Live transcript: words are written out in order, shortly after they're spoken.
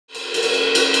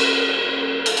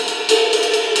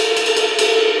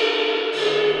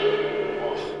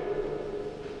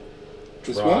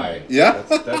Yeah?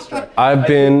 That's right. I've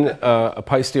been a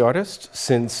Paiste artist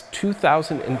since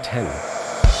 2010.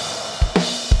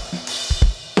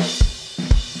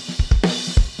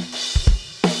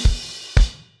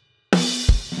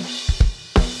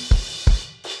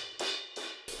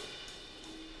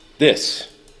 This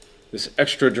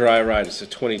extra dry ride is a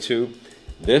 22.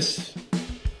 This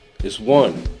is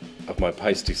one of my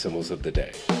Paiste cymbals of the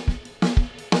day.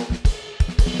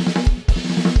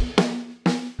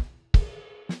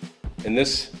 And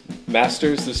this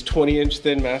Masters, this 20-inch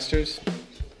thin Masters,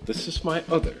 this is my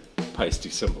other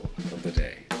Paiste cymbal of the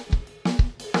day.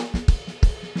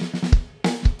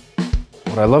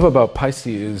 What I love about Paiste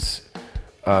is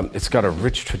it's got a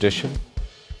rich tradition,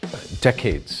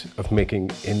 decades of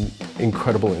making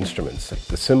incredible instruments. Like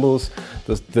the cymbals,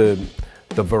 the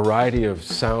variety of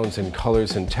sounds and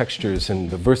colors and textures and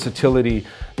the versatility,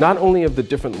 not only of the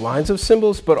different lines of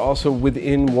cymbals, but also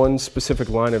within one specific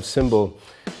line of cymbal.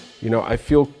 You know, I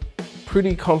feel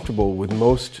pretty comfortable with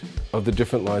most of the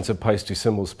different lines of Paiste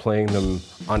cymbals, playing them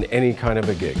on any kind of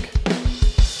a gig.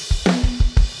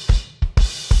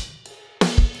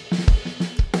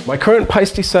 My current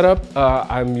Paiste setup,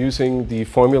 I'm using the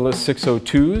Formula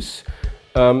 602s.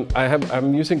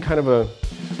 I'm using kind of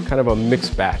a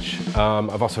mixed batch.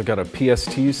 I've also got a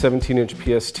PST, 17-inch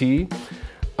PST,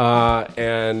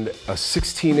 and a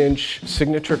 16-inch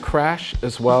signature crash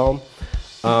as well.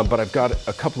 But I've got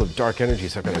a couple of dark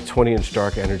energies. I've got a 20-inch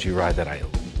dark energy ride that I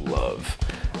love,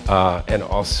 and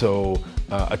also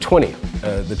a 20,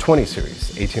 the 20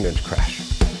 series, 18-inch crash.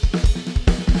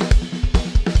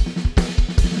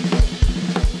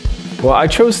 Well, I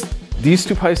chose these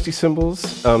two Paiste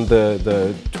cymbals,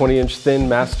 the 20-inch thin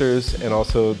Masters and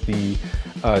also the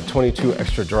 22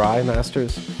 extra dry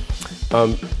Masters,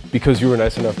 because you were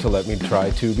nice enough to let me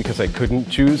try two, because I couldn't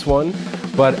choose one.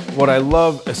 But what I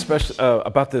love especially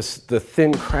about the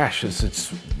thin crash is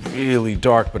it's really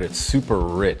dark, but it's super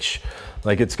rich.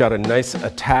 Like, it's got a nice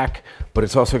attack, but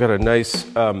it's also got a nice,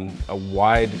 a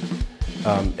wide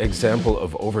example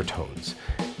of overtones.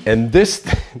 And this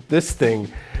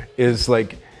thing is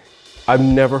like, I've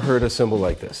never heard a cymbal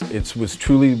like this. It was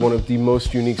truly one of the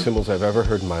most unique cymbals I've ever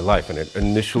heard in my life, and it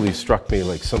initially struck me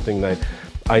like something that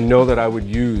I know that I would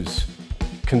use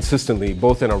consistently,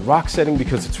 both in a rock setting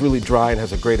because it's really dry and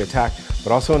has a great attack,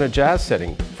 but also in a jazz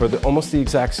setting for almost the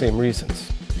exact same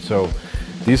reasons. So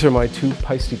these are my two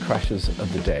Paiste crashes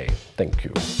of the day. Thank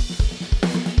you.